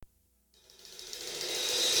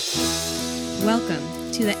Welcome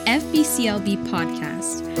to the FBCLB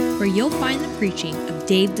podcast, where you'll find the preaching of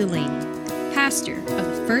Dave Delaney, pastor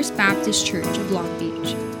of the First Baptist Church of Long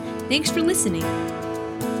Beach. Thanks for listening.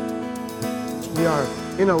 We are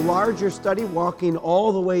in a larger study, walking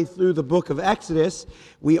all the way through the book of Exodus.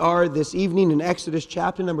 We are this evening in Exodus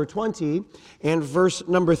chapter number 20 and verse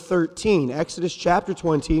number 13. Exodus chapter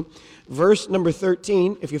 20, verse number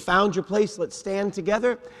 13. If you found your place, let's stand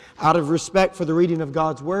together out of respect for the reading of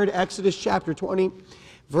God's word. Exodus chapter 20,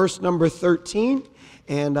 verse number 13.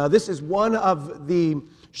 And this is one of the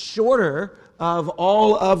shorter of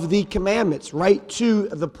all of the commandments, right to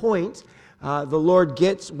the point. The Lord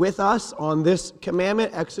gets with us on this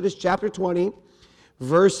commandment, Exodus chapter 20,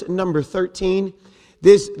 verse number 13.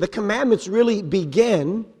 The commandments really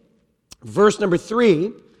begin, verse number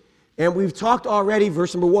 3, and we've talked already,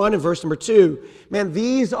 verse number 1 and verse number 2. Man,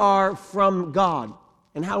 these are from God,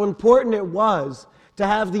 and how important it was to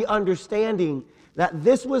have the understanding that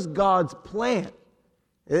this was God's plan.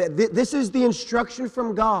 This is the instruction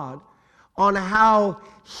from God on how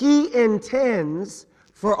He intends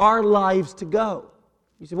for our lives to go.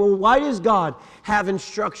 You say, well, why does God have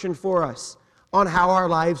instruction for us on how our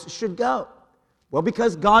lives should go? Well,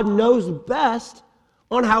 because God knows best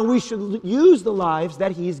on how we should use the lives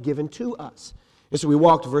that He's given to us. And so we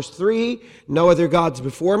walked verse 3, no other gods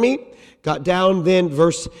before me. Got down then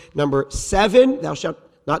verse number 7, thou shalt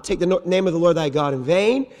not take the name of the Lord thy God in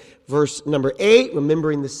vain. Verse number 8,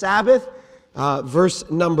 remembering the Sabbath. Verse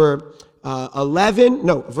number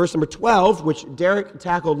 12, which Derek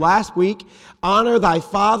tackled last week, honor thy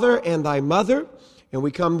father and thy mother. And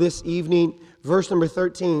we come this evening, verse number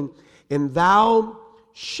 13, and thou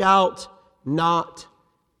shalt not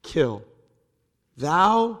kill.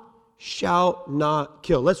 Thou shalt not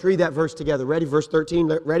kill. Let's read that verse together. Ready? Verse 13.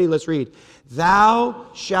 Ready? Let's read. Thou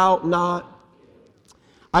shalt not.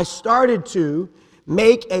 I started to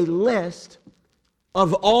make a list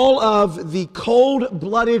of all of the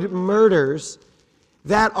cold-blooded murders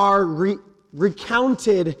that are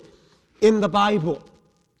recounted in the Bible.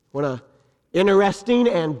 What an interesting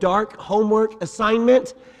and dark homework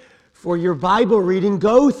assignment for your Bible reading.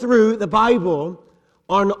 Go through the Bible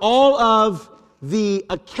on all of the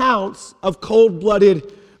accounts of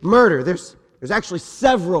cold-blooded murder. There's actually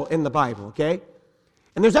several in the Bible, okay?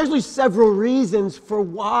 And there's actually several reasons for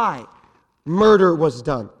why murder was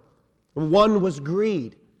done. One was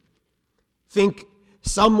greed. Think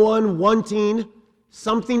someone wanting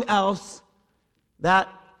something else that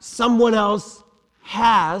someone else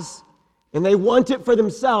has, and they want it for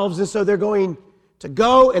themselves, and so they're going to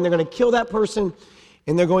go and they're going to kill that person,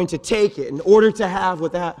 and they're going to take it in order to have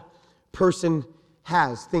what that person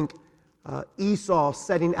has. Think Esau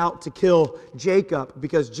setting out to kill Jacob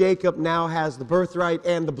because Jacob now has the birthright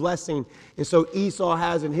and the blessing, and so Esau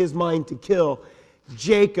has in his mind to kill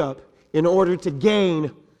Jacob in order to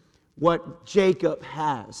gain what Jacob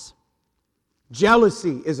has.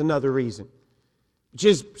 Jealousy is another reason, which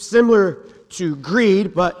is similar to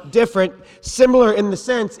greed, but different. Similar in the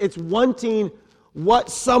sense it's wanting what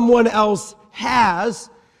someone else has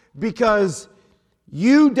because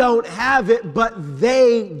you don't have it, but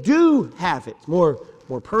they do have it. It's more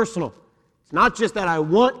personal. It's not just that I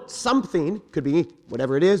want something, could be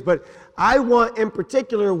whatever it is, but I want in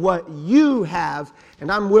particular what you have,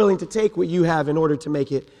 and I'm willing to take what you have in order to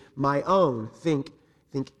make it my own. Think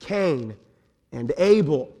Cain and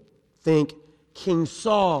Abel. Think King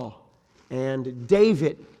Saul and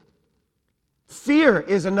David. Fear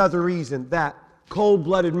is another reason that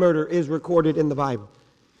cold-blooded murder is recorded in the Bible.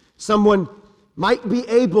 Someone might be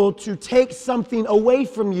able to take something away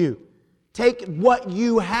from you. Take what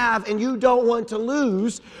you have, and you don't want to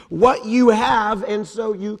lose what you have, and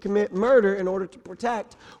so you commit murder in order to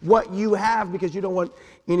protect what you have because you don't want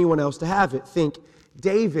anyone else to have it. Think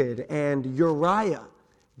David and Uriah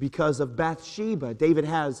because of Bathsheba. David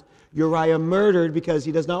has Uriah murdered because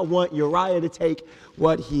he does not want Uriah to take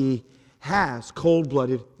what he has.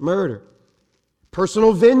 Cold-blooded murder.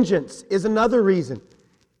 Personal vengeance is another reason.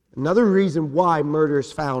 Another reason why murder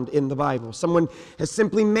is found in the Bible. Someone has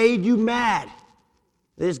simply made you mad.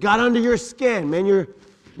 They just got under your skin, man. Your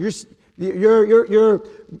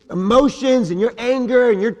emotions and your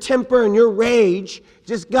anger and your temper and your rage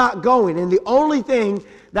just got going. And the only thing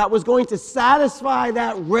that was going to satisfy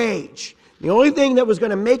that rage, the only thing that was going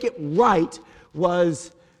to make it right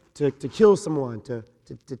was to kill someone, to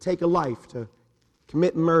take a life, to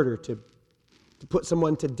commit murder, to put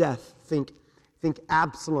someone to death. Think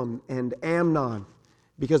Absalom and Amnon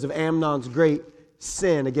because of Amnon's great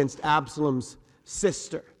sin against Absalom's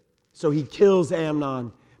sister. So he kills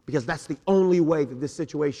Amnon because that's the only way that this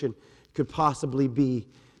situation could possibly be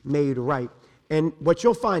made right. And what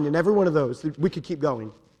you'll find in every one of those, we could keep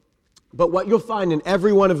going, but what you'll find in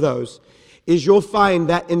every one of those is you'll find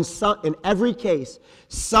that in every case,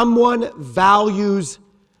 someone values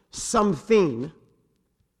something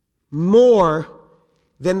more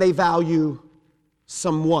than they value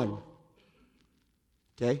someone.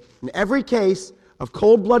 Okay? In every case of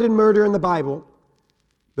cold-blooded murder in the Bible,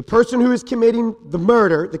 the person who is committing the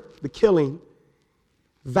murder, the killing,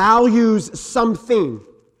 values something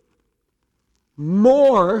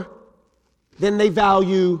more than they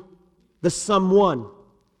value the someone.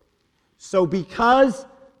 So because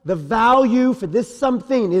the value for this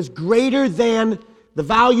something is greater than the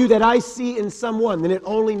value that I see in someone, then it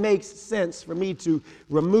only makes sense for me to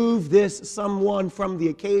remove this someone from the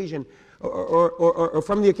occasion or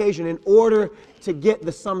from the occasion in order to get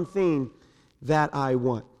the something that I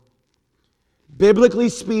want. Biblically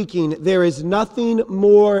speaking, there is nothing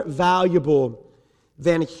more valuable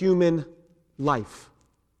than human life.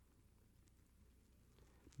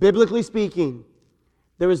 Biblically speaking,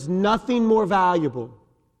 there is nothing more valuable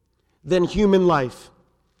than human life.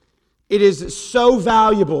 It is so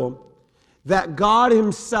valuable that God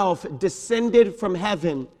Himself descended from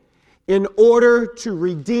heaven in order to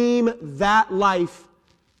redeem that life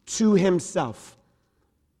to Himself.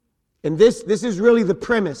 And this is really the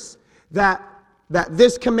premise that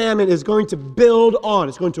this commandment is going to build on.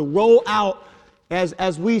 It's going to roll out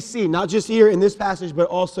as we see, not just here in this passage, but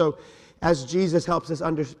also as Jesus helps us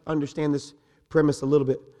understand this premise a little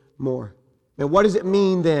bit more. And what does it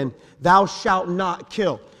mean then, thou shalt not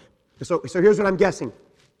kill? So here's what I'm guessing.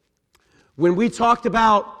 When we talked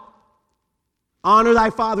about honor thy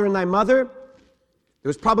father and thy mother, there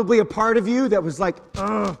was probably a part of you that was like,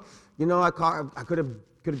 I could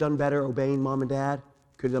have done better obeying mom and dad.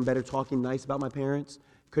 Could have done better talking nice about my parents.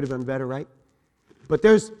 Could have done better, right? But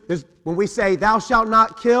there's when we say thou shalt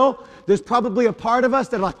not kill, there's probably a part of us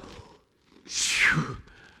that are like, phew,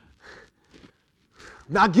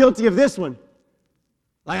 not guilty of this one.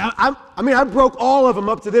 Like I broke all of them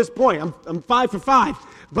up to this point. I'm 5 for 5.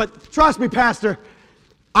 But trust me, Pastor,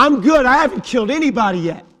 I'm good. I haven't killed anybody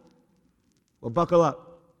yet. Well, buckle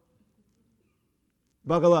up.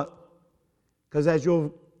 Buckle up. Because as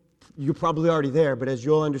you're probably already there, but as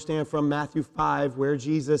you'll understand from Matthew 5, where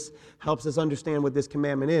Jesus helps us understand what this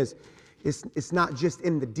commandment is, it's not just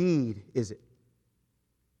in the deed, is it?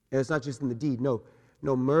 And it's not just in the deed. No,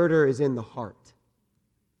 murder is in the heart.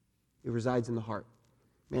 It resides in the heart.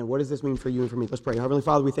 Man, what does this mean for you and for me? Let's pray. Heavenly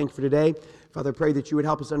Father, we thank you for today. Father, I pray that you would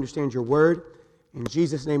help us understand your word. In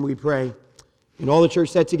Jesus' name we pray. And all the church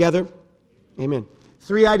said together, amen.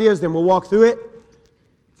 3 ideas, then we'll walk through it.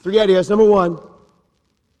 3 ideas. Number 1,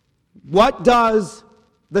 what does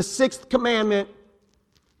the 6th commandment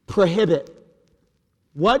prohibit?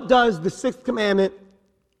 What does the 6th commandment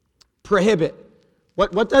prohibit?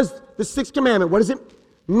 What does the 6th commandment, what does it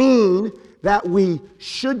mean that we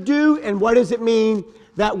should do, and what does it mean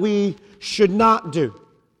that we should not do?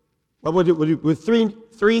 Well, we'll do with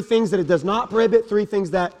three things that it does not prohibit, 3 things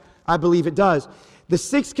that I believe it does. The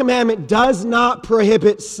 6th commandment does not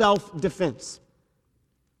prohibit self-defense.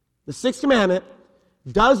 The 6th commandment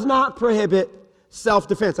does not prohibit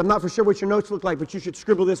self-defense. I'm not for sure what your notes look like, but you should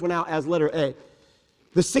scribble this one out as letter A.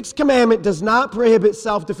 The 6th commandment does not prohibit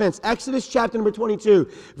self-defense. Exodus chapter number 22,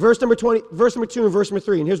 verse number 2 and verse number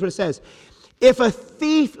 3. And here's what it says. If a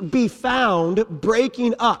thief be found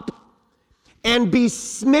breaking up and be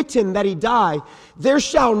smitten that he die, there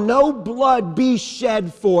shall no blood be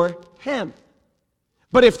shed for him.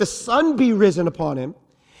 But if the sun be risen upon him,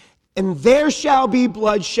 and there shall be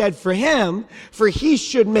blood shed for him, for he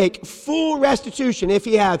should make full restitution. If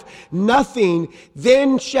he have nothing,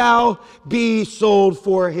 then shall be sold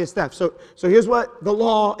for his theft. So here's what the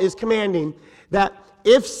law is commanding, that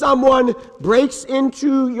if someone breaks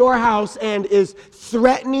into your house and is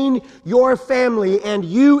threatening your family and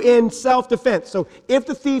you in self-defense, so if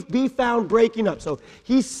the thief be found breaking up, so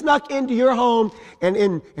he snuck into your home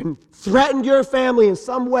and threatened your family in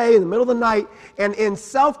some way in the middle of the night, and in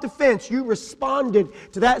self-defense you responded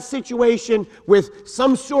to that situation with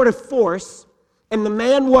some sort of force, and the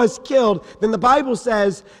man was killed, then the Bible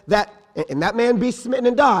says that, and that man be smitten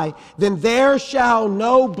and die, then there shall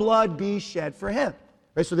no blood be shed for him.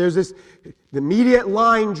 Right, so there's this immediate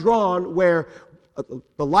line drawn where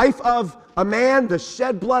the life of a man, the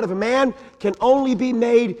shed blood of a man, can only be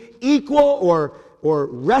made equal or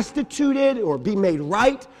restituted or be made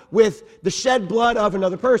right with the shed blood of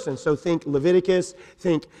another person. So think Leviticus,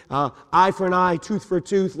 think eye for an eye, tooth for a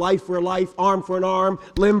tooth, life for a life, arm for an arm,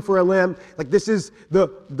 limb for a limb. Like this is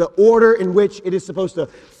the order in which it is supposed to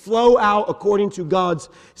flow out according to God's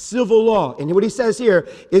civil law. And what he says here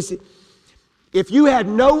is, If you had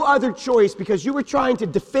no other choice because you were trying to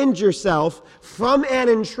defend yourself from an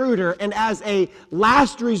intruder, and as a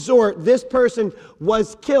last resort, this person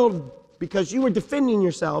was killed because you were defending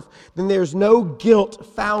yourself, then there's no guilt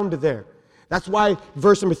found there. That's why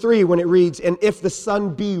verse number 3, when it reads, and if the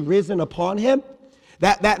sun be risen upon him,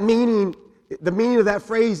 that meaning, the meaning of that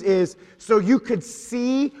phrase is so you could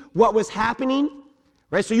see what was happening.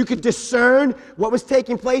 Right? So you could discern what was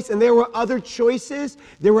taking place, and there were other choices.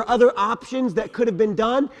 There were other options that could have been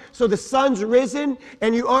done. So the sun's risen,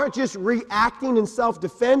 and you aren't just reacting in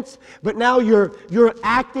self-defense, but now you're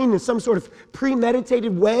acting in some sort of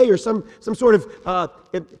premeditated way or some sort of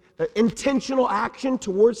intentional action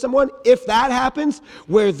towards someone. If that happens,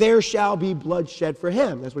 where there shall be blood shed for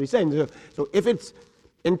him. That's what he's saying. So if it's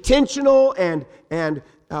intentional and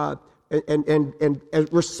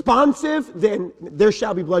responsive, then there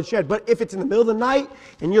shall be blood shed. But if it's in the middle of the night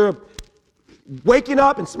and you're waking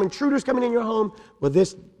up and some intruders coming in your home, well,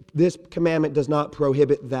 this commandment does not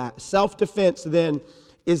prohibit that. Self-defense, then,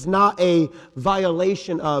 is not a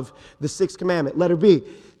violation of the sixth commandment. Letter B,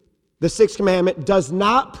 the sixth commandment does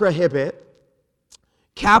not prohibit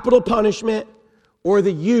capital punishment or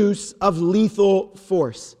the use of lethal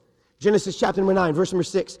force. Genesis chapter number 9, verse number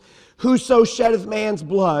 6. Whoso sheddeth man's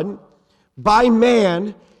blood, by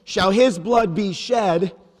man shall his blood be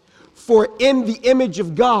shed, for in the image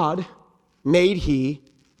of God made he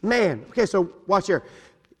man. Okay, so watch here.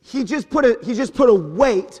 He just put a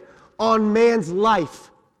weight on man's life.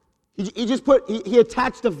 He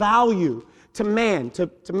attached a value to man, to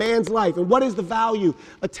man's life. And what is the value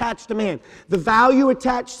attached to man? The value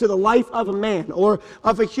attached to the life of a man or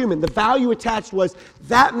of a human. The value attached was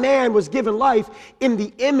that man was given life in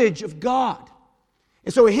the image of God.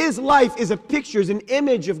 And so his life is a picture, is an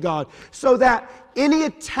image of God, so that any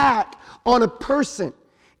attack on a person,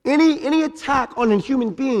 any attack on a human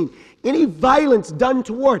being, any violence done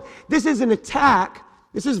toward, this is an attack,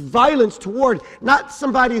 this is violence toward not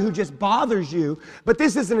somebody who just bothers you, but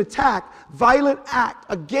this is an attack, violent act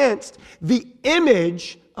against the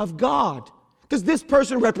image of God. Because this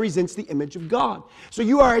person represents the image of God. So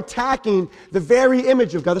you are attacking the very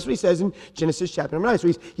image of God. That's what he says in Genesis chapter number 9.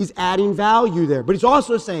 So he's adding value there. But he's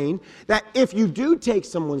also saying that if you do take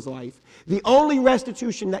someone's life, the only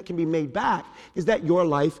restitution that can be made back is that your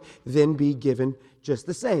life then be given just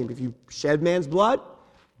the same. If you shed man's blood,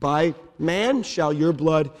 by man shall your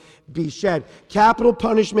blood be shed. Capital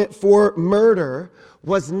punishment for murder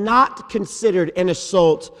was not considered an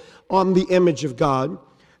assault on the image of God,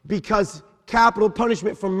 because capital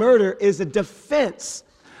punishment for murder is a defense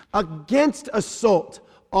against assault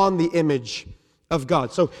on the image of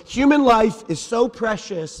God. So human life is so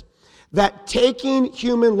precious that taking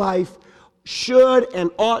human life should and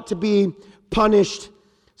ought to be punished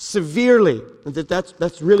severely.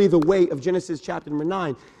 That's really the weight of Genesis chapter number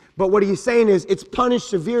 9. But what he's saying is it's punished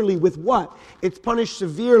severely with what? It's punished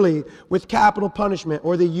severely with capital punishment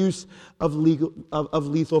or the use of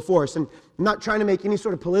lethal force. And I'm not trying to make any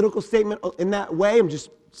sort of political statement in that way. I'm just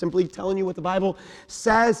simply telling you what the Bible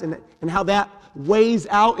says and how that weighs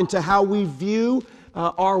out into how we view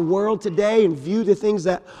our world today and view the things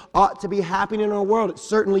that ought to be happening in our world. It's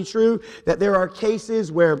certainly true that there are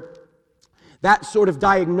cases where that sort of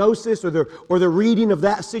diagnosis or the reading of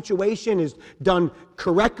that situation is done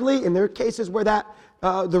correctly, and there are cases where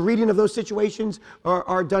the reading of those situations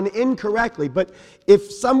are done incorrectly. But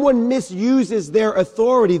if someone misuses their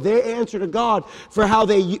authority, they answer to God for how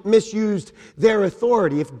they misused their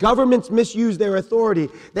authority. If governments misuse their authority,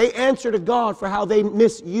 they answer to God for how they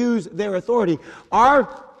misuse their authority.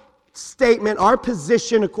 Our statement, our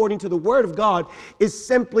position, according to the Word of God, is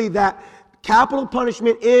simply that capital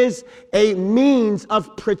punishment is a means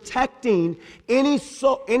of protecting any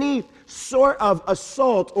sort of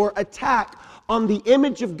assault or attack on the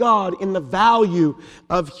image of God in the value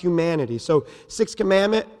of humanity. So, sixth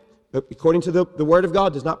commandment, according to the Word of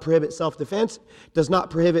God, does not prohibit self-defense, does not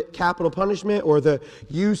prohibit capital punishment or the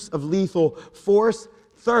use of lethal force.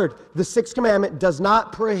 Third, the sixth commandment does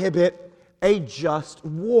not prohibit a just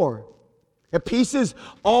war. Now, peace is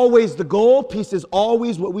always the goal. Peace is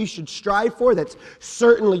always what we should strive for. That's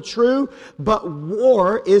certainly true. But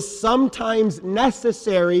war is sometimes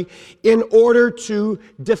necessary in order to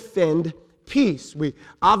defend peace. We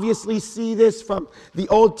obviously see this from the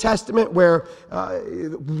Old Testament, where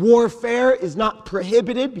warfare is not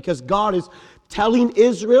prohibited because God is telling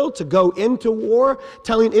Israel to go into war,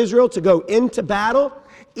 telling Israel to go into battle.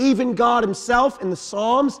 Even God himself in the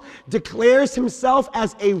Psalms declares himself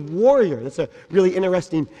as a warrior. That's a really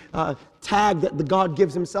interesting tag that the God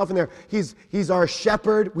gives himself in there. He's our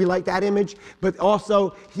shepherd. We like that image. But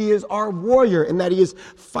also, he is our warrior in that he is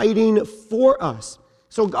fighting for us.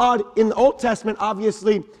 So God, in the Old Testament,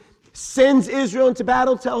 obviously sends Israel into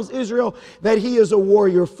battle, tells Israel that he is a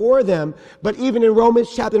warrior for them. But even in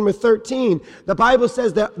Romans chapter number 13, the Bible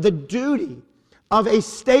says that the duty of a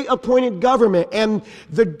state-appointed government and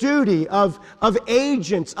the duty of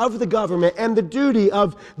agents of the government and the duty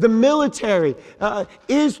of the military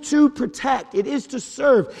is to protect, it is to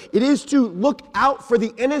serve, it is to look out for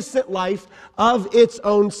the innocent life of its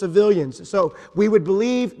own civilians. So we would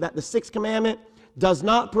believe that the Sixth Commandment does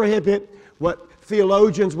not prohibit what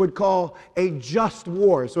theologians would call a just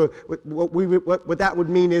war. So what that would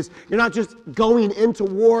mean is you're not just going into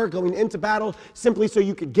war, going into battle simply so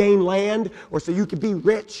you could gain land or so you could be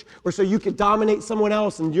rich or so you could dominate someone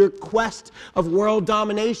else in your quest of world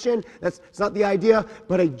domination. It's not the idea,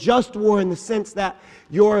 but a just war in the sense that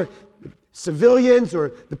your civilians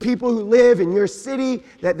or the people who live in your city,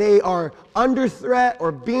 that they are under threat or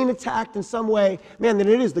being attacked in some way, man, then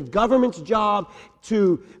it is the government's job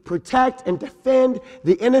to protect and defend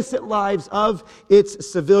the innocent lives of its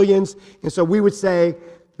civilians. And so we would say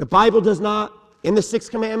the Bible does not, in the Sixth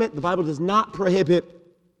Commandment, the Bible does not prohibit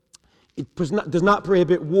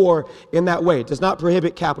war in that way. It does not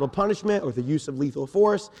prohibit capital punishment or the use of lethal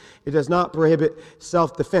force. It does not prohibit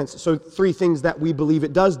self-defense. So three things that we believe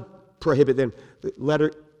it does prohibit then.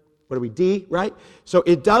 Letter, what are we, D, right? So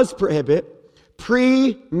it does prohibit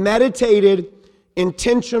premeditated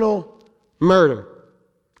intentional murder.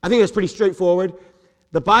 I think that's pretty straightforward.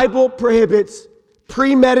 The Bible prohibits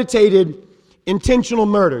premeditated intentional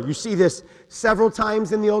murder. You see this several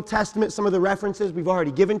times in the Old Testament, some of the references we've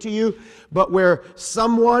already given to you, but where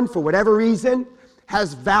someone, for whatever reason,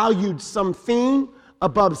 has valued something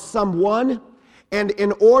above someone, and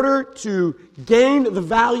in order to gain the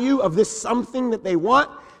value of this something that they want,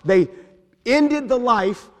 they ended the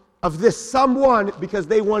life of this someone because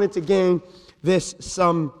they wanted to gain this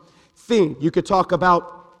something. You could talk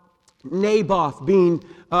about Naboth being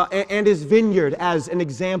and his vineyard as an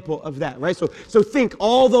example of that, right? So think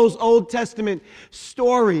all those Old Testament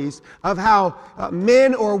stories of how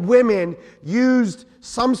men or women used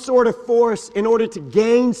some sort of force in order to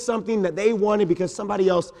gain something that they wanted because somebody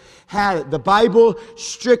else had it. The Bible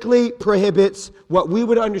strictly prohibits what we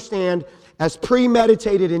would understand as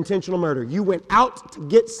premeditated intentional murder. You went out to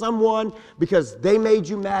get someone because they made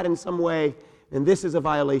you mad in some way, and this is a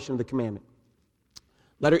violation of the commandment.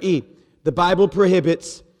 Letter E, the Bible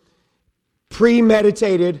prohibits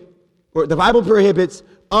premeditated, or the Bible prohibits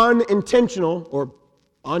unintentional, or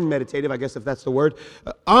unmeditative, I guess if that's the word,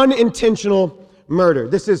 unintentional murder.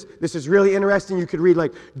 This is really interesting. You could read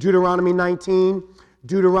like Deuteronomy 19,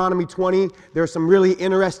 Deuteronomy 20. There are some really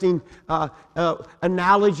interesting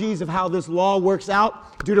analogies of how this law works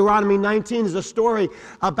out. Deuteronomy 19 is a story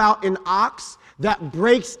about an ox that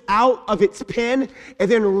breaks out of its pen and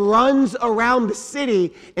then runs around the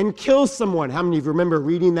city and kills someone. How many of you remember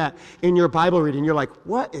reading that in your Bible reading? You're like,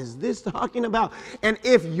 what is this talking about? And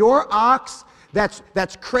if your ox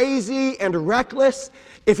that's crazy and reckless,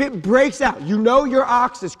 if it breaks out, you know your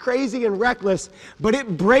ox is crazy and reckless, but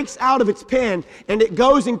it breaks out of its pen and it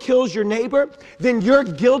goes and kills your neighbor, then you're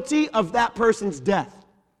guilty of that person's death,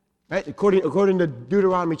 right? According to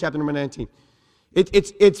Deuteronomy chapter number 19.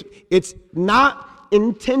 It's not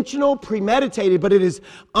intentional, premeditated, but it is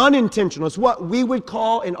unintentional. It's what we would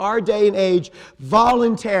call in our day and age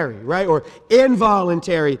voluntary, right? Or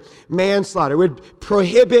involuntary manslaughter. It would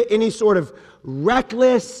prohibit any sort of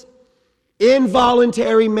reckless,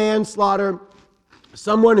 involuntary manslaughter.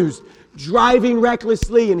 Someone who's driving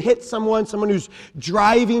recklessly and hits someone who's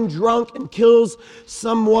driving drunk and kills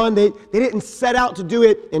someone. They didn't set out to do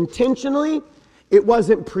it intentionally. It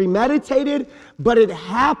wasn't premeditated, but it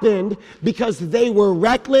happened because they were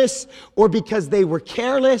reckless or because they were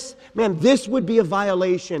careless. Man, this would be a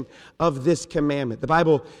violation of this commandment. The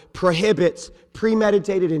Bible prohibits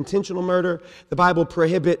premeditated intentional murder. The Bible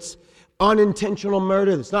prohibits unintentional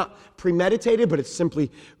murder. It's not premeditated, but it's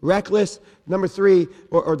simply reckless. Number 3,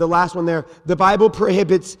 or the last one there, the Bible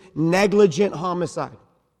prohibits negligent homicide.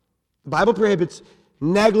 The Bible prohibits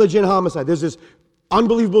negligent homicide. There's this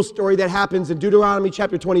unbelievable story that happens in Deuteronomy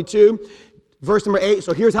chapter 22, verse number 8.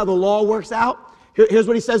 So here's how the law works out. Here's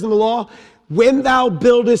what he says in the law. When thou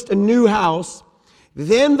buildest a new house,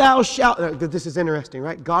 then thou shalt... This is interesting,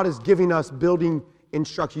 right? God is giving us building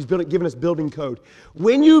instructions. He's giving us building code.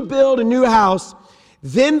 When you build a new house,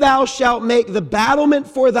 then thou shalt make the battlement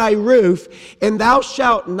for thy roof, and thou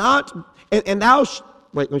shalt not... And thou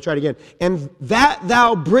let me try it again. And that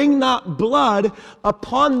thou bring not blood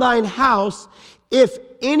upon thine house, if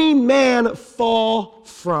any man fall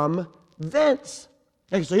from thence.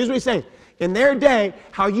 Okay, so here's what he's saying. In their day,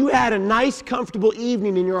 how you had a nice, comfortable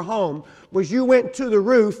evening in your home was you went to the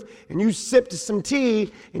roof and you sipped some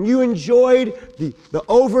tea and you enjoyed the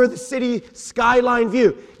over the city skyline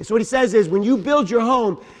view. And so what he says is when you build your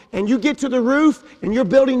home and you get to the roof and you're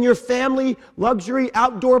building your family luxury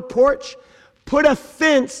outdoor porch, put a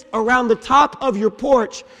fence around the top of your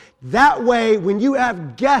porch. That way, when you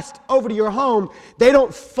have guests over to your home, they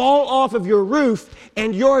don't fall off of your roof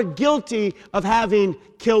and you're guilty of having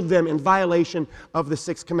killed them in violation of the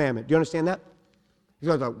sixth commandment. Do you understand that?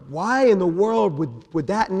 You're like, why in the world would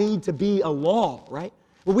that need to be a law, right?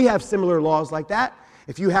 Well, we have similar laws like that.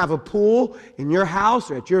 If you have a pool in your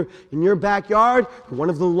house or in your backyard, one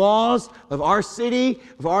of the laws of our city,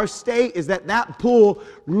 of our state, is that pool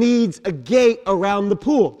needs a gate around the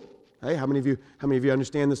pool. Hey, how many of you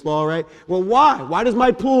understand this law, right? Well, why? Why does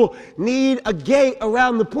my pool need a gate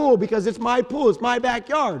around the pool? Because it's my pool, it's my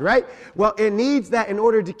backyard, right? Well, it needs that in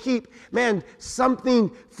order to keep,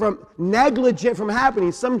 something from negligent from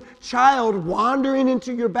happening. Some child wandering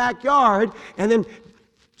into your backyard and then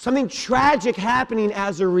something tragic happening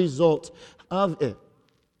as a result of it.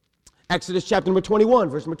 Exodus chapter number 21,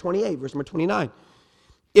 verse number 28, verse number 29.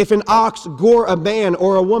 If an ox gore a man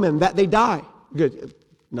or a woman, that they die. Good.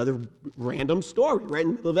 Another random story right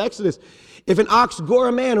in the middle of Exodus. If an ox gore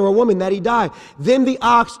a man or a woman, that he die, then the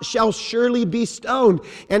ox shall surely be stoned,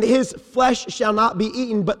 and his flesh shall not be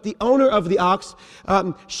eaten, but the owner of the ox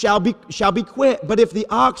shall be quit. But if the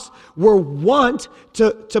ox were wont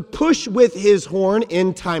to push with his horn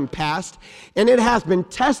in time past, and it hath been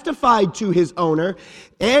testified to his owner,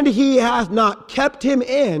 and he hath not kept him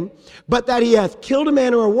in, but that he hath killed a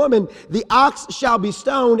man or a woman, the ox shall be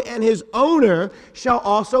stoned, and his owner shall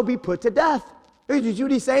also be put to death. Did you see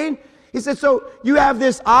what he's saying? He said, so you have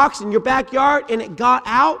this ox in your backyard, and it got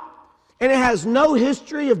out, and it has no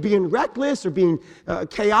history of being reckless or being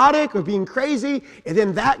chaotic or being crazy, and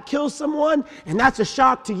then that kills someone, and that's a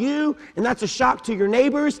shock to you, and that's a shock to your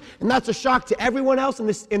neighbors, and that's a shock to everyone else in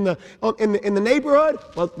the neighborhood.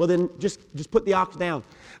 Well, then just put the ox down.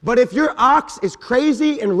 But if your ox is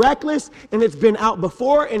crazy and reckless and it's been out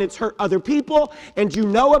before and it's hurt other people and you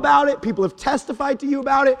know about it, people have testified to you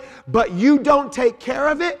about it, but you don't take care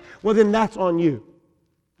of it, well, then that's on you.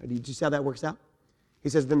 Did you see how that works out? He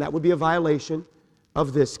says, then that would be a violation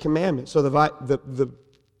of this commandment. So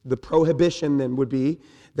the prohibition then would be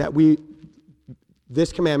that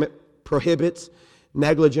this commandment prohibits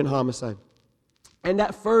negligent homicide. And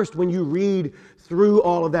at first, when you read through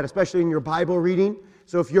all of that, especially in your Bible reading,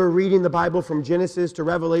 so if you're reading the Bible from Genesis to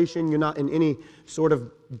Revelation, you're not in any sort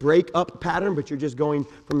of break-up pattern, but you're just going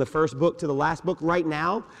from the first book to the last book. Right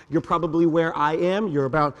now, you're probably where I am. You're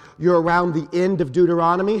around the end of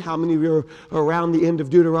Deuteronomy. How many of you are around the end of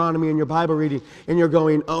Deuteronomy in your Bible reading? And you're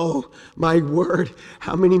going, oh, my word,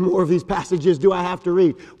 how many more of these passages do I have to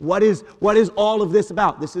read? What is all of this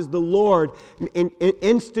about? This is the Lord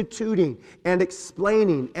instituting and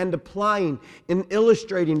explaining and applying and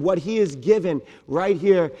illustrating what He has given right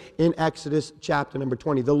here in Exodus chapter number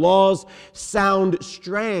 20. The laws sound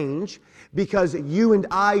strange because you and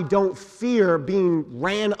I don't fear being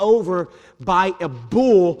ran over by a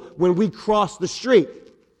bull when we cross the street.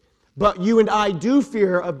 But you and I do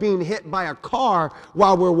fear of being hit by a car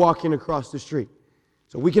while we're walking across the street.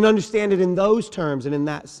 So we can understand it in those terms and in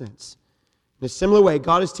that sense. In a similar way,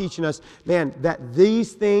 God is teaching us, that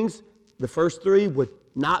these things, the first three, would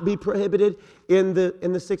not be prohibited in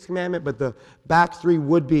the sixth commandment, but the back three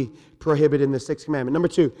would be prohibited in the sixth commandment. Number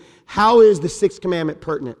two, how is the sixth commandment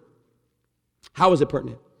pertinent? How is it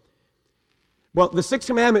pertinent? Well, the sixth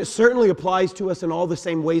commandment certainly applies to us in all the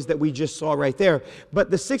same ways that we just saw right there. But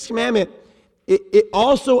the sixth commandment, it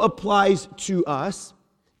also applies to us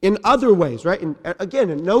in other ways, right? And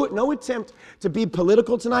again, no attempt to be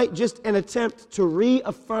political tonight, just an attempt to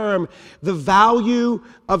reaffirm the value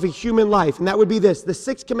of a human life. And that would be this. The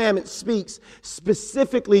sixth commandment speaks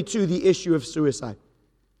specifically to the issue of suicide.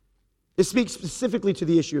 It speaks specifically to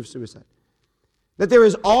the issue of suicide. That there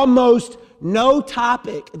is almost no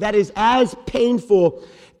topic that is as painful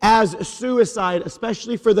as suicide,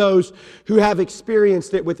 especially for those who have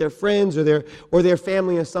experienced it with their friends or their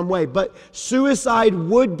family in some way. But suicide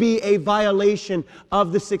would be a violation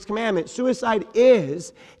of the sixth commandment. Suicide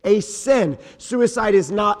is a sin. Suicide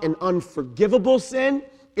is not an unforgivable sin.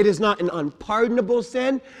 It is not an unpardonable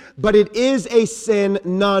sin, but it is a sin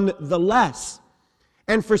nonetheless.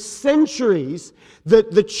 And for centuries,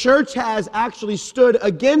 the church has actually stood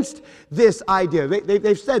against this idea.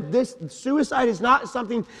 They've said this suicide is not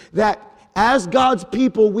something that, as God's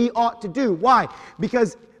people, we ought to do. Why?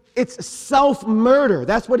 Because it's self-murder.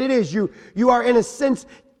 That's what it is. You are, in a sense,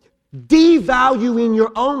 devaluing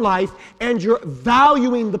your own life, and you're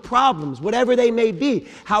valuing the problems, whatever they may be,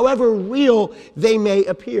 however real they may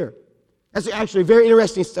appear. That's actually a very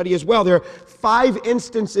interesting study as well. There are 5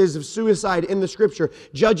 instances of suicide in the Scripture.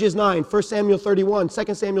 Judges 9, 1 Samuel 31,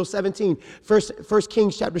 2 Samuel 17, 1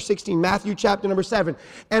 Kings chapter 16, Matthew chapter number 7.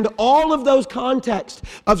 And all of those contexts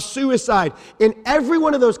of suicide, in every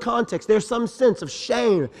one of those contexts, there's some sense of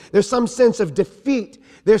shame. There's some sense of defeat.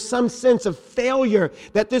 There's some sense of failure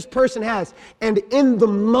that this person has. And in the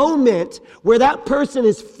moment where that person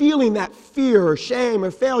is feeling that fear or shame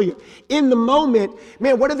or failure, in the moment,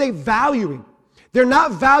 man, what are they valuing? They're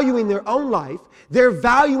not valuing their own life. They're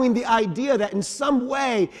valuing the idea that in some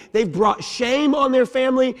way they've brought shame on their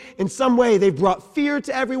family. In some way they've brought fear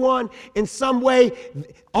to everyone. In some way,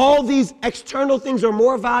 all these external things are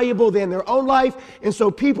more valuable than their own life. And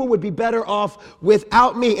so people would be better off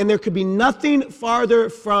without me. And there could be nothing farther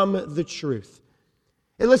from the truth.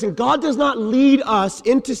 And listen, God does not lead us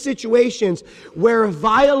into situations where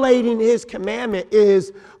violating His commandment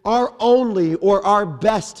is our only or our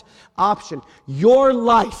best option. Your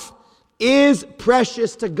life is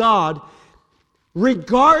precious to God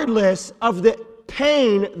regardless of the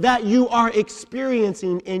pain that you are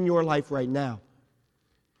experiencing in your life right now.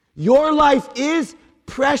 Your life is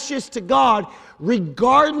precious to God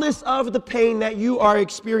regardless of the pain that you are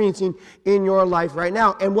experiencing in your life right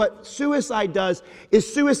now. And what suicide does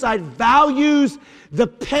is suicide values the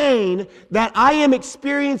pain that I am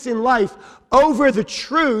experiencing in life over the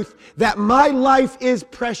truth that my life is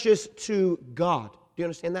precious to God. Do you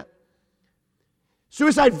understand that?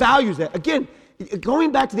 Suicide values that. Again,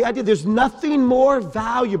 going back to the idea, there's nothing more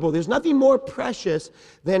valuable, there's nothing more precious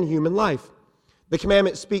than human life. The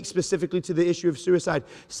commandment speaks specifically to the issue of suicide.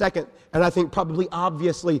 Second, and I think probably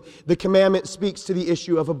obviously, the commandment speaks to the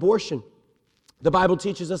issue of abortion. The Bible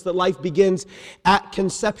teaches us that life begins at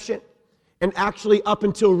conception. And actually, up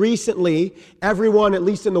until recently, everyone, at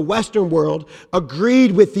least in the Western world,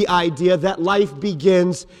 agreed with the idea that life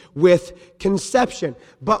begins with conception.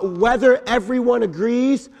 But whether everyone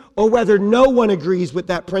agrees or whether no one agrees with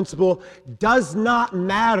that principle does not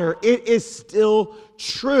matter. It is still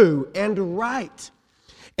true and right.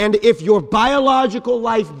 And if your biological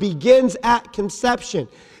life begins at conception,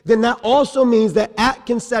 then that also means that at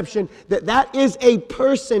conception, that is a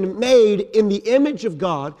person made in the image of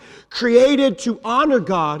God, created to honor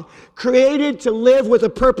God, created to live with a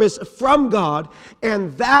purpose from God,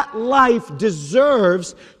 and that life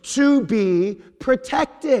deserves to be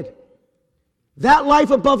protected. That life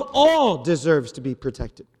above all deserves to be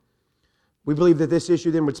protected. We believe that this issue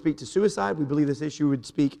then would speak to suicide. We believe this issue would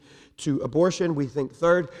speak to abortion. We think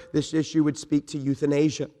third, this issue would speak to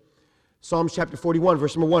euthanasia. Psalms chapter 41,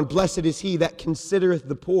 verse number 1, "Blessed is he that considereth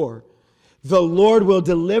the poor. The Lord will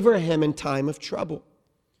deliver him in time of trouble."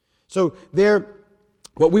 So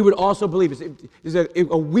what we would also believe is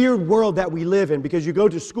a weird world that we live in, because you go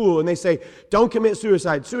to school and they say, don't commit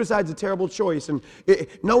suicide. Suicide's a terrible choice, and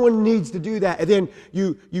no one needs to do that. And then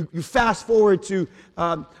you fast forward to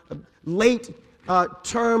late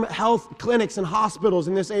term health clinics and hospitals,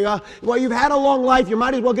 and they say, well, you've had a long life, you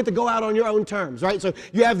might as well get to go out on your own terms, right? So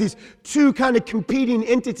you have these two kind of competing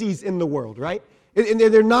entities in the world, right? And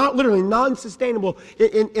they're not literally non-sustainable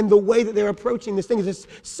in the way that they're approaching this thing. It's a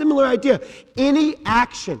similar idea. Any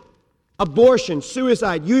action, abortion,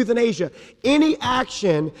 suicide, euthanasia, any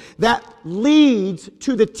action that leads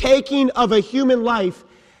to the taking of a human life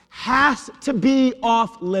has to be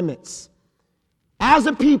off limits. As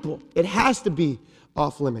a people, it has to be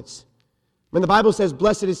off limits. When the Bible says,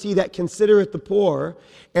 "Blessed is he that considereth the poor,"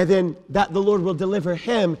 and then that the Lord will deliver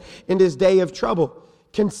him in his day of trouble.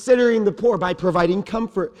 Considering the poor by providing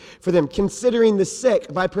comfort for them. Considering the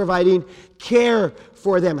sick by providing care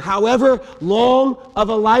for them. However long of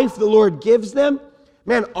a life the Lord gives them,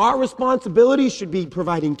 man, our responsibility should be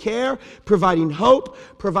providing care, providing hope,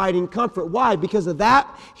 providing comfort. Why? Because of that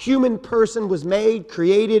human person was made,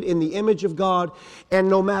 created in the image of God, and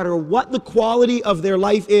no matter what the quality of their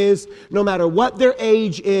life is, no matter what their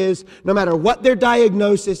age is, no matter what their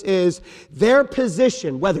diagnosis is, their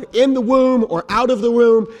position, whether in the womb or out of the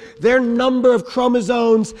womb, their number of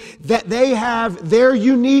chromosomes that they have, their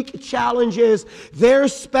unique challenges, their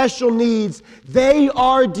special needs, they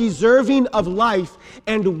are deserving of life.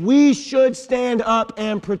 And we should stand up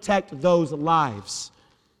and protect those lives.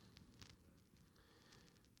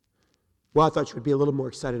 Well, I thought you would be a little more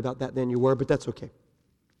excited about that than you were, but that's okay.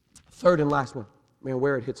 Third and last one. Man,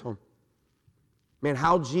 where it hits home. Man,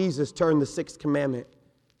 how Jesus turned the sixth commandment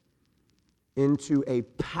into a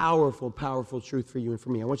powerful, powerful truth for you and for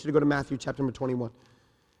me. I want you to go to Matthew chapter number 21.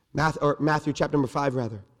 Matthew chapter number 5,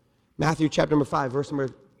 rather. Matthew chapter number 5, verse number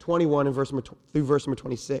 21 and through verse number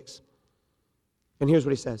 26. And here's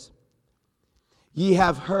what he says. Ye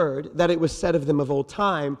have heard that it was said of them of old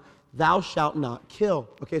time, thou shalt not kill.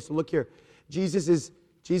 Okay, so look here. Jesus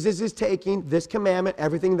is taking this commandment,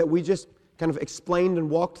 everything that we just kind of explained and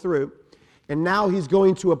walked through, and now he's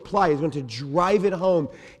going to apply, he's going to drive it home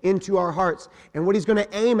into our hearts. And what he's going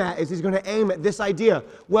to aim at is he's going to aim at this idea.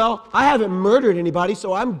 Well, I haven't murdered anybody,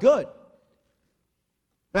 so I'm good.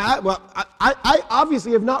 I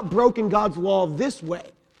obviously have not broken God's law this way.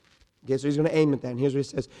 Okay, so he's going to aim at that. And here's what he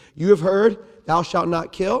says. You have heard, thou shalt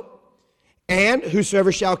not kill, and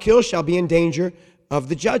whosoever shall kill shall be in danger of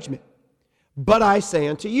the judgment. But I say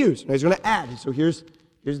unto you, so he's going to add, so here's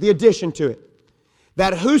the addition to it,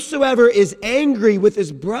 that whosoever is angry with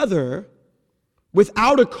his brother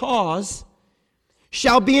without a cause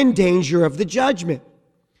shall be in danger of the judgment.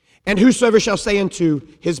 And whosoever shall say unto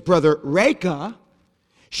his brother, Reka,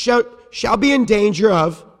 shall be in danger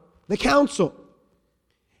of the council.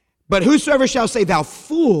 But whosoever shall say, thou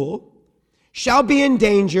fool, shall be in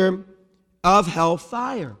danger of hell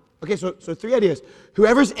fire. Okay, so three ideas.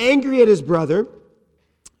 Whoever's angry at his brother,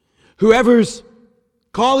 whoever's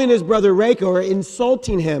calling his brother Reka or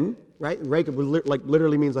insulting him, right? Reka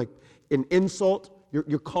literally means like an insult.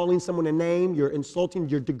 You're calling someone a name. You're insulting.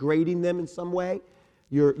 You're degrading them in some way.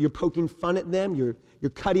 You're poking fun at them. You're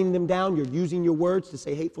cutting them down. You're using your words to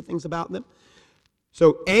say hateful things about them.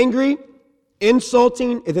 So angry,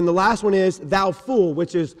 insulting, and then the last one is thou fool,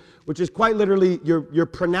 which is quite literally you're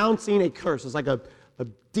pronouncing a curse. It's like a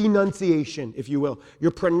denunciation, if you will. You're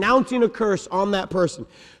pronouncing a curse on that person.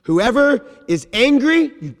 Whoever is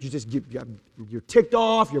angry, you're ticked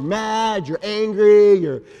off, you're mad, you're angry,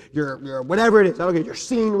 you're whatever it is. Okay, you're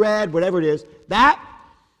seeing red, whatever it is. That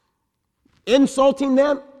insulting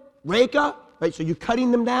them, Reka, right? So you're cutting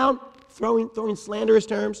them down, throwing slanderous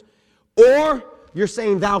terms, or you're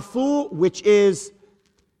saying thou fool, which is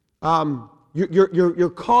you're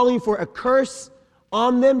calling for a curse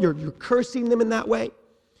on them. You're cursing them in that way.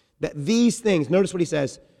 That these things, notice what he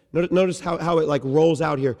says. Notice how it like rolls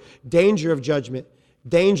out here. Danger of judgment,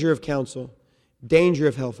 danger of counsel, danger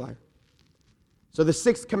of hellfire. So the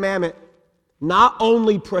sixth commandment not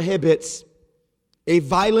only prohibits a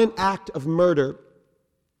violent act of murder,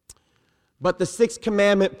 but the sixth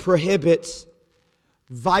commandment prohibits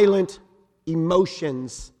violent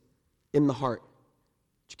emotions in the heart.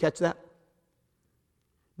 Did you catch that?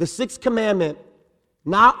 The sixth commandment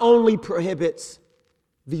not only prohibits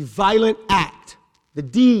the violent act, the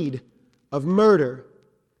deed of murder,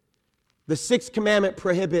 the sixth commandment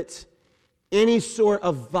prohibits any sort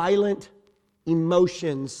of violent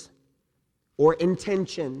emotions or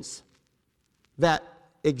intentions that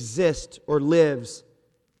exist or lives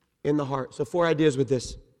in the heart. So 4 ideas with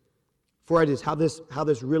this. 4 ideas, how this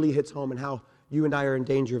really hits home and how you and I are in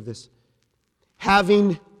danger of this.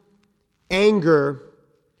 Having anger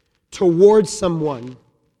towards someone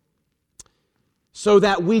so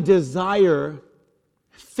that we desire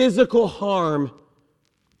physical harm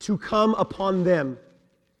to come upon them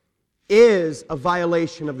is a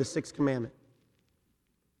violation of the sixth commandment.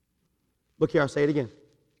 Look here, I'll say it again.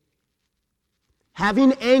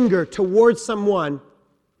 Having anger towards someone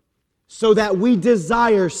so that we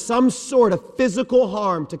desire some sort of physical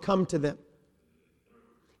harm to come to them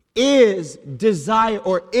is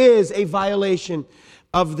a violation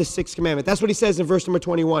of the sixth commandment. That's what he says in verse number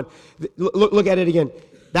 21. Look at it again.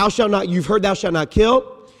 You've heard thou shalt not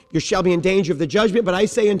kill. You shall be in danger of the judgment. But I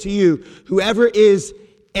say unto you, whoever is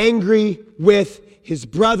angry with his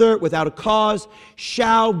brother without a cause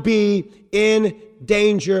shall be in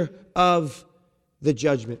danger of the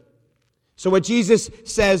judgment. So what Jesus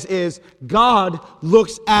says is God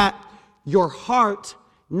looks at your heart,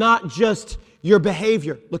 not just your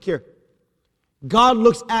behavior. Look here. God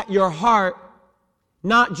looks at your heart,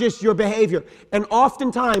 not just your behavior. And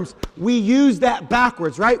oftentimes we use that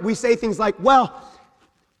backwards, right? We say things like, well,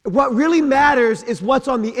 what really matters is what's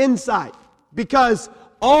on the inside, because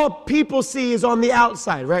all people see is on the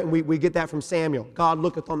outside, right? And we get that from Samuel. God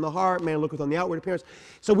looketh on the heart, man looketh on the outward appearance.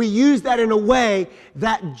 So we use that in a way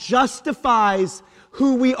that justifies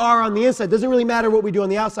who we are on the inside. It doesn't really matter what we do on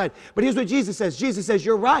the outside. But here's what Jesus says. Jesus says,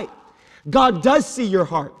 you're right. God does see your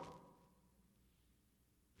heart.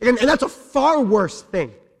 And that's a far worse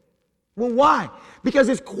thing. Well, why? Because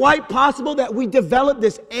it's quite possible that we develop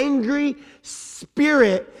this angry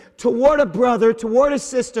spirit toward a brother, toward a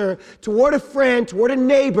sister, toward a friend, toward a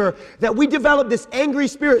neighbor, that we develop this angry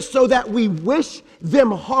spirit so that we wish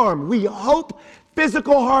them harm. We hope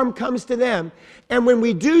physical harm comes to them. And when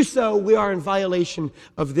we do so, we are in violation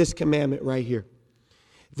of this commandment right here.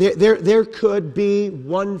 There could be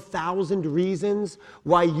 1,000 reasons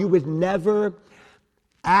why you would never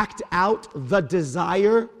act out the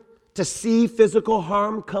desire to see physical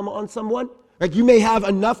harm come on someone. Like, you may have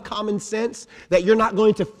enough common sense that you're not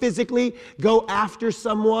going to physically go after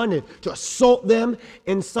someone and to assault them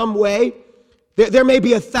in some way. There may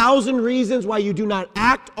be 1,000 reasons why you do not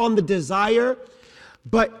act on the desire,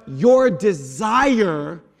 but your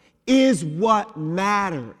desire is what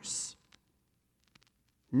matters,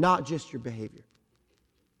 not just your behavior.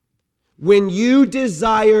 When you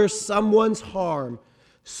desire someone's harm,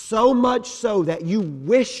 so much so that you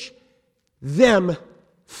wish them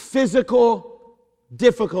physical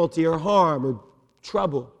difficulty or harm or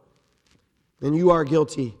trouble, then you are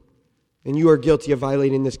guilty. And you are guilty of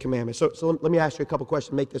violating this commandment. So let me ask you a couple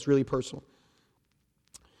questions, make this really personal.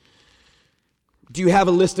 Do you have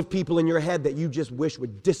a list of people in your head that you just wish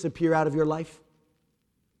would disappear out of your life?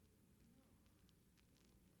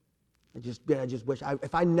 I just wish,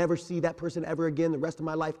 if I never see that person ever again the rest of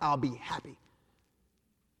my life, I'll be happy.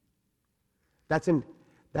 That's an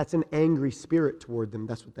angry spirit toward them.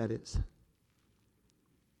 That's what that is.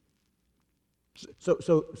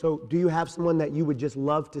 So do you have someone that you would just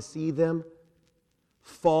love to see them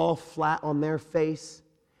fall flat on their face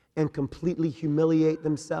and completely humiliate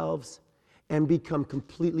themselves and become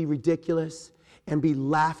completely ridiculous and be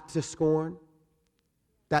laughed to scorn?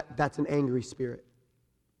 That's an angry spirit.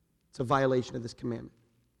 It's a violation of this commandment.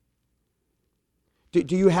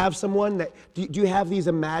 Do you have someone that, do you have these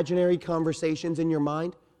imaginary conversations in your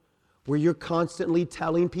mind where you're constantly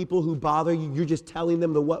telling people who bother you, you're just telling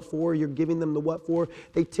them the what for, you're giving them the what for,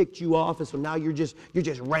 they ticked you off, and so now you're just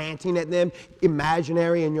ranting at them,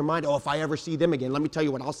 imaginary in your mind. Oh, if I ever see them again, let me tell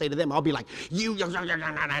you what I'll say to them. I'll be like, you, and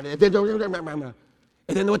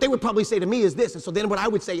then what they would probably say to me is this, and so then what I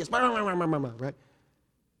would say is, right?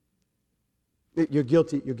 You're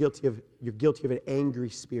guilty of an angry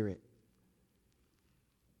spirit.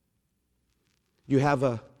 Do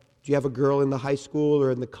you have a girl in the high school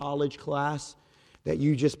or in the college class that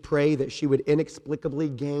you just pray that she would inexplicably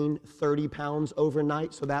gain 30 pounds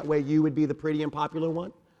overnight so that way you would be the pretty and popular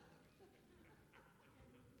one?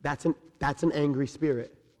 That's an angry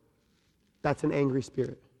spirit. That's an angry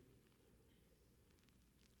spirit.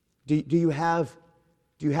 Do you have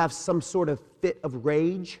some sort of fit of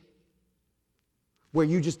rage where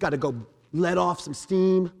you just got to go let off some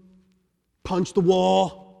steam, punch the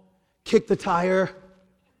wall, kick the tire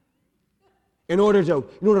in order to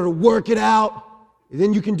work it out? And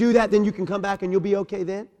then you can do that, then you can come back and you'll be okay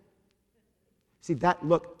then? See,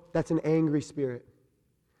 that's an angry spirit.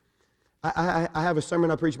 I have a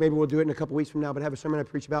sermon I preach, maybe we'll do it in a couple weeks from now, but I have a sermon I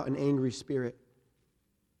preach about an angry spirit.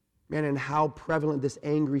 Man, and how prevalent this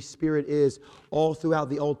angry spirit is all throughout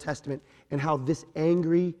the Old Testament, and how this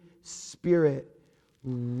angry spirit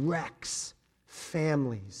wrecks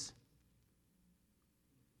families.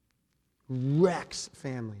 Wrecks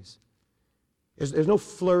families. There's no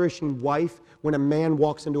flourishing wife when a man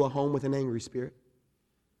walks into a home with an angry spirit.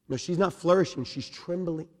 No, she's not flourishing, she's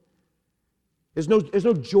trembling. There's no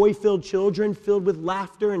joy-filled children filled with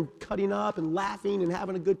laughter and cutting up and laughing and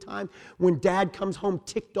having a good time when dad comes home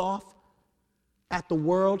ticked off at the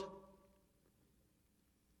world.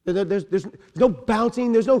 There's no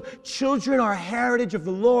bouncing. There's no children are heritage of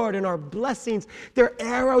the Lord and our blessings. They're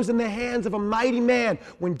arrows in the hands of a mighty man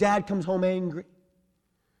when dad comes home angry.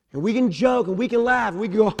 And we can joke and we can laugh. And we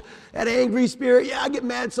can go, that angry spirit, yeah, I get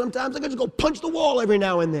mad sometimes. I can just go punch the wall every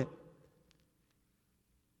now and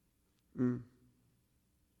then.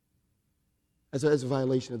 That's a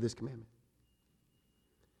violation of this commandment.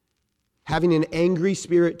 Having an angry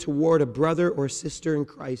spirit toward a brother or sister in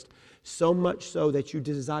Christ, so much so that you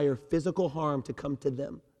desire physical harm to come to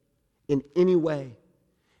them in any way,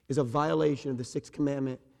 is a violation of the sixth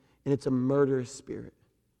commandment, and it's a murderous spirit.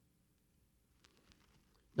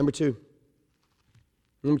 Number two,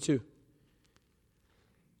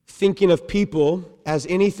 thinking of people as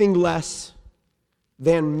anything less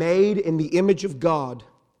than made in the image of God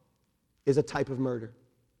is a type of murder.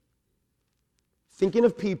 Thinking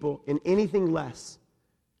of people in anything less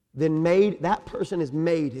than that person is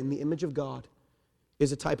made in the image of God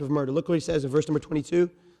is a type of murder. Look what he says in verse number 22.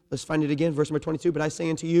 Let's find it again, verse number 22. But I say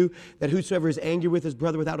unto you that whosoever is angry with his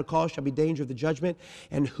brother without a cause shall be in danger of the judgment,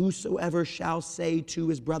 and whosoever shall say to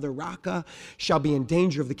his brother, Raka, shall be in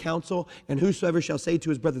danger of the council, and whosoever shall say to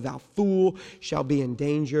his brother, thou fool, shall be in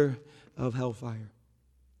danger of hellfire.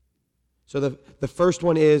 So the first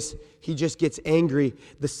one is he just gets angry.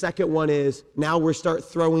 The second one is now we start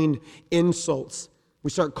throwing insults. We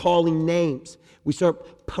start calling names. We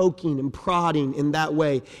start poking and prodding in that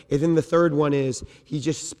way. And then the third one is he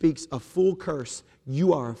just speaks a full curse.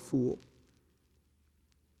 You are a fool.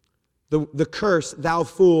 The curse, thou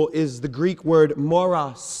fool, is the Greek word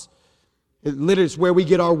moros. It literally is where we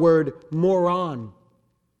get our word moron.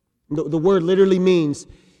 The word literally means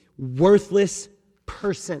worthless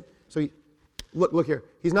person. So look here.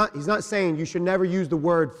 He's not saying you should never use the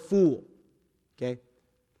word fool. Okay?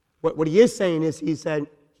 What he is saying is he's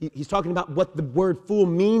talking about what the word fool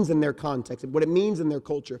means in their context, what it means in their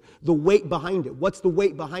culture, the weight behind it. What's the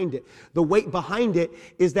weight behind it? The weight behind it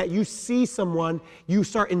is that you see someone, you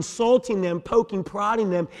start insulting them, poking, prodding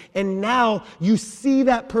them, and now you see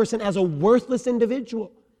that person as a worthless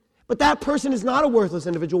individual. But that person is not a worthless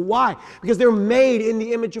individual. Why? Because they're made in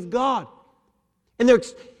the image of God. And they're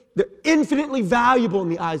infinitely valuable in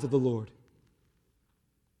the eyes of the Lord.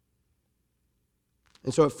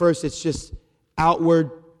 And so at first it's just outward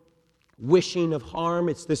wishing of harm.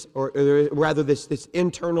 It's this, or rather this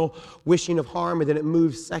internal wishing of harm, and then it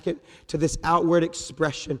moves second to this outward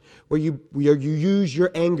expression where you use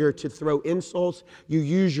your anger to throw insults. You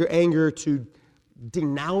use your anger to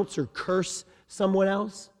denounce or curse someone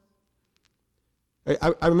else.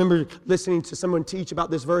 I remember listening to someone teach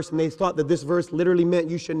about this verse, and they thought that this verse literally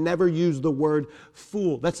meant you should never use the word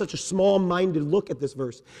fool. That's such a small-minded look at this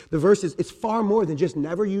verse. The verse it's far more than just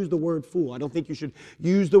never use the word fool. I don't think you should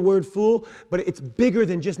use the word fool, but it's bigger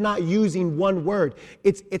than just not using one word.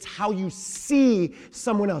 It's how you see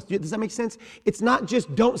someone else. Does that make sense? It's not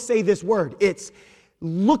just don't say this word. It's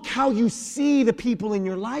look how you see the people in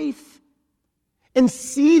your life. And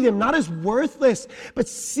see them not as worthless, but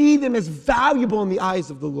see them as valuable in the eyes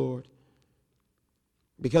of the Lord.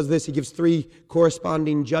 Because of this, he gives 3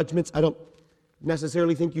 corresponding judgments. I don't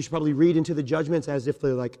necessarily think you should probably read into the judgments as if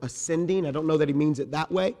they're like ascending. I don't know that he means it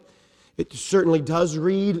that way. It certainly does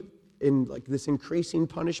read in like this increasing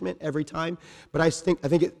punishment every time. But I think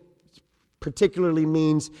it particularly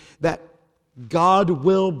means that God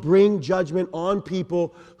will bring judgment on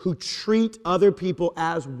people who treat other people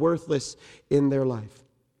as worthless in their life.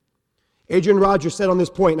 Adrian Rogers said on this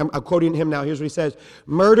point, and I'm quoting him now, here's what he says: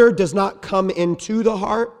 murder does not come into the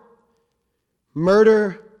heart.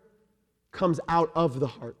 Murder comes out of the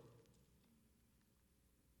heart.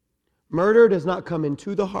 Murder does not come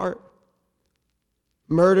into the heart.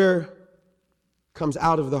 Murder comes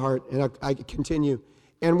out of the heart. And I continue.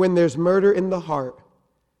 And when there's murder in the heart,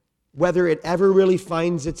 whether it ever really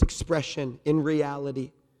finds its expression in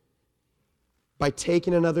reality by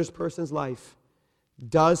taking another person's life,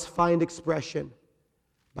 does find expression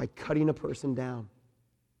by cutting a person down.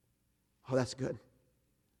 Oh, that's good.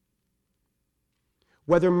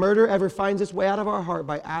 Whether murder ever finds its way out of our heart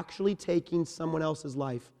by actually taking someone else's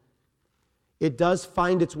life, it does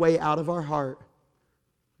find its way out of our heart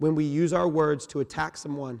when we use our words to attack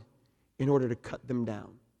someone in order to cut them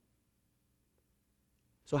down.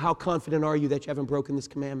 So how confident are you that you haven't broken this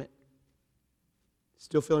commandment?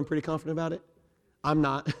 Still feeling pretty confident about it? I'm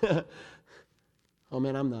not. Oh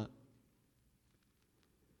man, I'm not.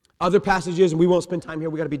 Other passages, and we won't spend time here,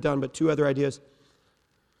 we got to be done, but 2 other ideas.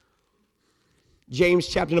 James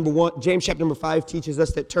chapter number 5 teaches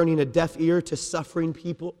us that turning a deaf ear to suffering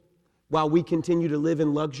people while we continue to live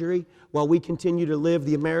in luxury, while we continue to live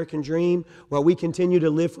the American dream, while we continue to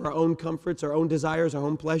live for our own comforts, our own desires, our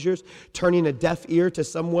own pleasures, turning a deaf ear to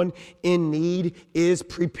someone in need is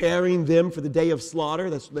preparing them for the day of slaughter.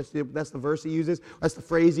 That's the verse he uses. That's the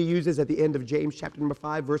phrase he uses at the end of James chapter number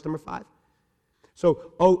 5, verse number 5.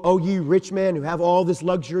 So, oh, you rich men who have all this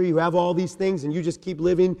luxury, who have all these things, and you just keep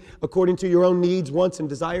living according to your own needs, wants, and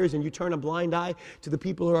desires, and you turn a blind eye to the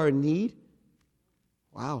people who are in need?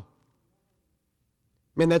 Wow.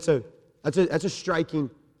 Man, that's a strike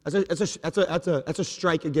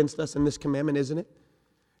against us in this commandment, isn't it?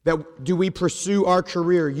 That do we pursue our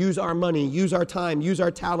career, use our money, use our time, use our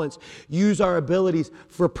talents, use our abilities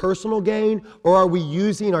for personal gain, or are we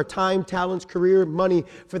using our time, talents, career, money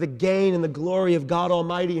for the gain and the glory of God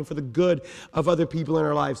Almighty and for the good of other people in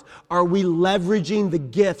our lives? Are we leveraging the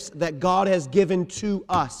gifts that God has given to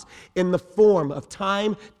us in the form of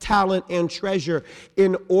time, talent, and treasure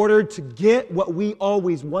in order to get what we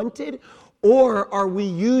always wanted? Or are we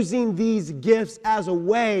using these gifts as a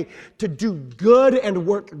way to do good and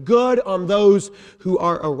work good on those who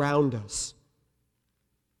are around us?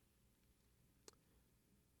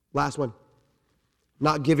 Last one.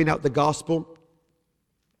 Not giving out the gospel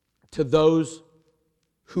to those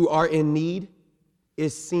who are in need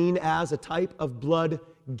is seen as a type of blood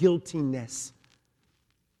guiltiness.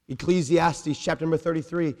 Ecclesiastes chapter number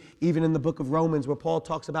 33, even in the book of Romans, where Paul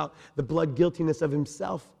talks about the blood guiltiness of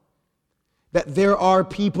himself. That there are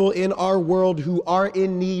people in our world who are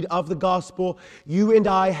in need of the gospel. You and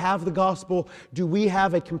I have the gospel. Do we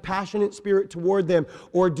have a compassionate spirit toward them?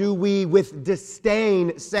 Or do we, with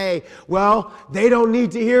disdain, say, well, they don't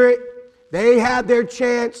need to hear it. They had their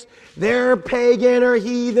chance. They're pagan or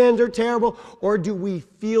heathens or terrible. Or do we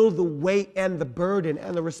feel the weight and the burden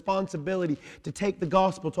and the responsibility to take the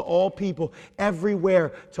gospel to all people,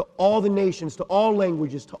 everywhere, to all the nations, to all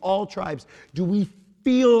languages, to all tribes? Do we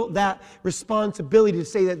feel that responsibility to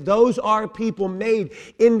say that those are people made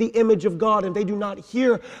in the image of God, and they do not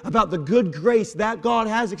hear about the good grace that God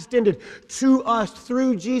has extended to us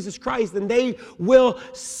through Jesus Christ, then they will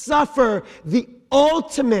suffer the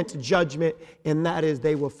ultimate judgment, and that is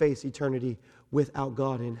they will face eternity without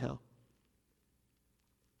God in hell.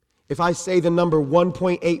 If I say the number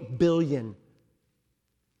 1.8 billion,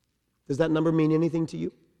 does that number mean anything to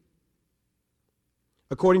you?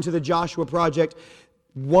 According to the Joshua Project,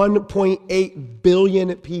 1.8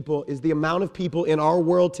 billion people is the amount of people in our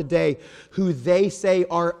world today who they say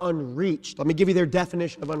are unreached. Let me give you their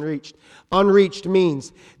definition of unreached. Unreached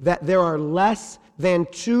means that there are less than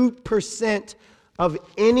 2% of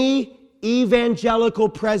any evangelical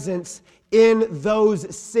presence in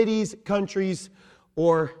those cities, countries,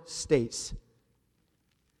 or states.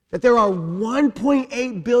 That there are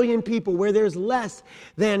 1.8 billion people where there's less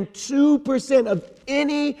than 2% of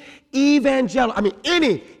any evangelical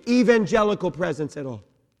presence at all.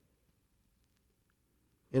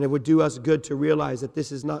 And it would do us good to realize that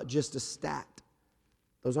this is not just a stat.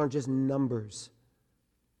 Those aren't just numbers.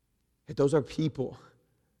 That those are people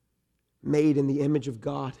made in the image of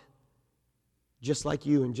God, just like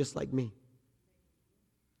you and just like me,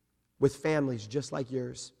 with families just like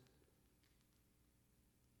yours,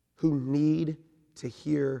 who need to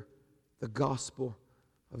hear the gospel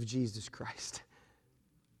of Jesus Christ.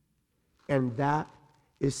 And that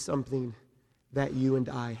is something that you and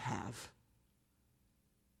I have.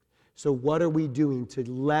 So what are we doing to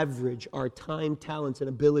leverage our time, talents, and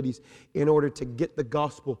abilities in order to get the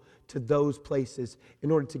gospel to those places,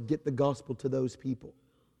 in order to get the gospel to those people?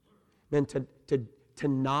 Man, to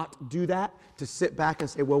not do that, to sit back and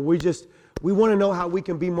say, well, we want to know how we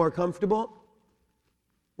can be more comfortable.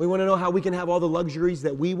 We want to know how we can have all the luxuries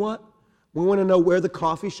that we want. We want to know where the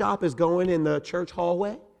coffee shop is going in the church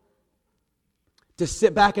hallway. To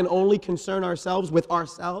sit back and only concern ourselves with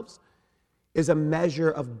ourselves is a measure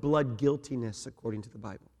of blood guiltiness, according to the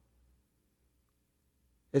Bible.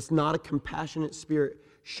 It's not a compassionate spirit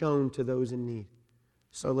shown to those in need.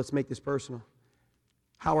 So let's make this personal.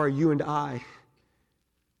 How are you and I,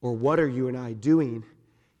 or what are you and I doing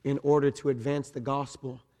in order to advance the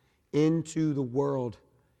gospel into the world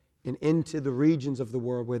and into the regions of the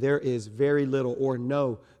world where there is very little or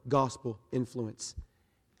no gospel influence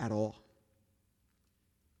at all?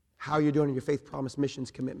 How are you doing in your faith promise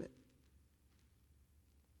missions commitment?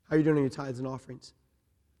 How are you doing in your tithes and offerings?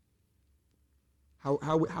 How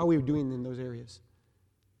are we doing in those areas?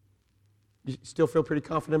 You still feel pretty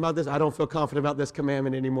confident about this? I don't feel confident about this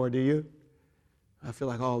commandment anymore, do you? I feel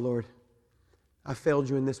like, oh, Lord, I failed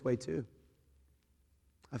you in this way too.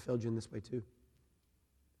 I failed you in this way too.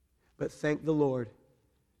 But thank the Lord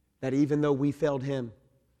that even though we failed Him,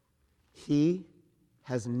 He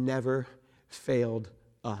has never failed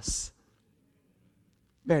us.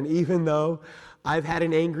 Man, even though I've had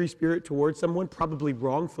an angry spirit towards someone, probably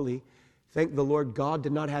wrongfully, thank the Lord God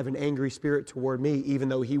did not have an angry spirit toward me, even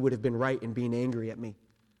though He would have been right in being angry at me.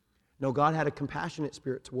 No, God had a compassionate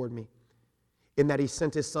spirit toward me, in that He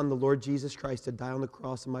sent His Son, the Lord Jesus Christ, to die on the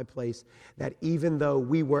cross in my place, that even though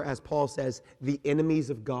we were, as Paul says, the enemies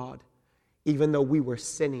of God, even though we were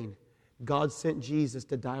sinning, God sent Jesus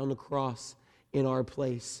to die on the cross in our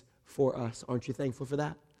place for us. Aren't you thankful for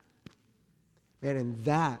that? Man, and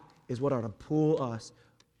that is what ought to pull us,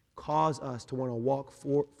 cause us to want to walk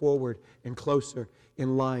forward and closer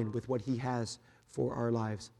in line with what He has for our lives.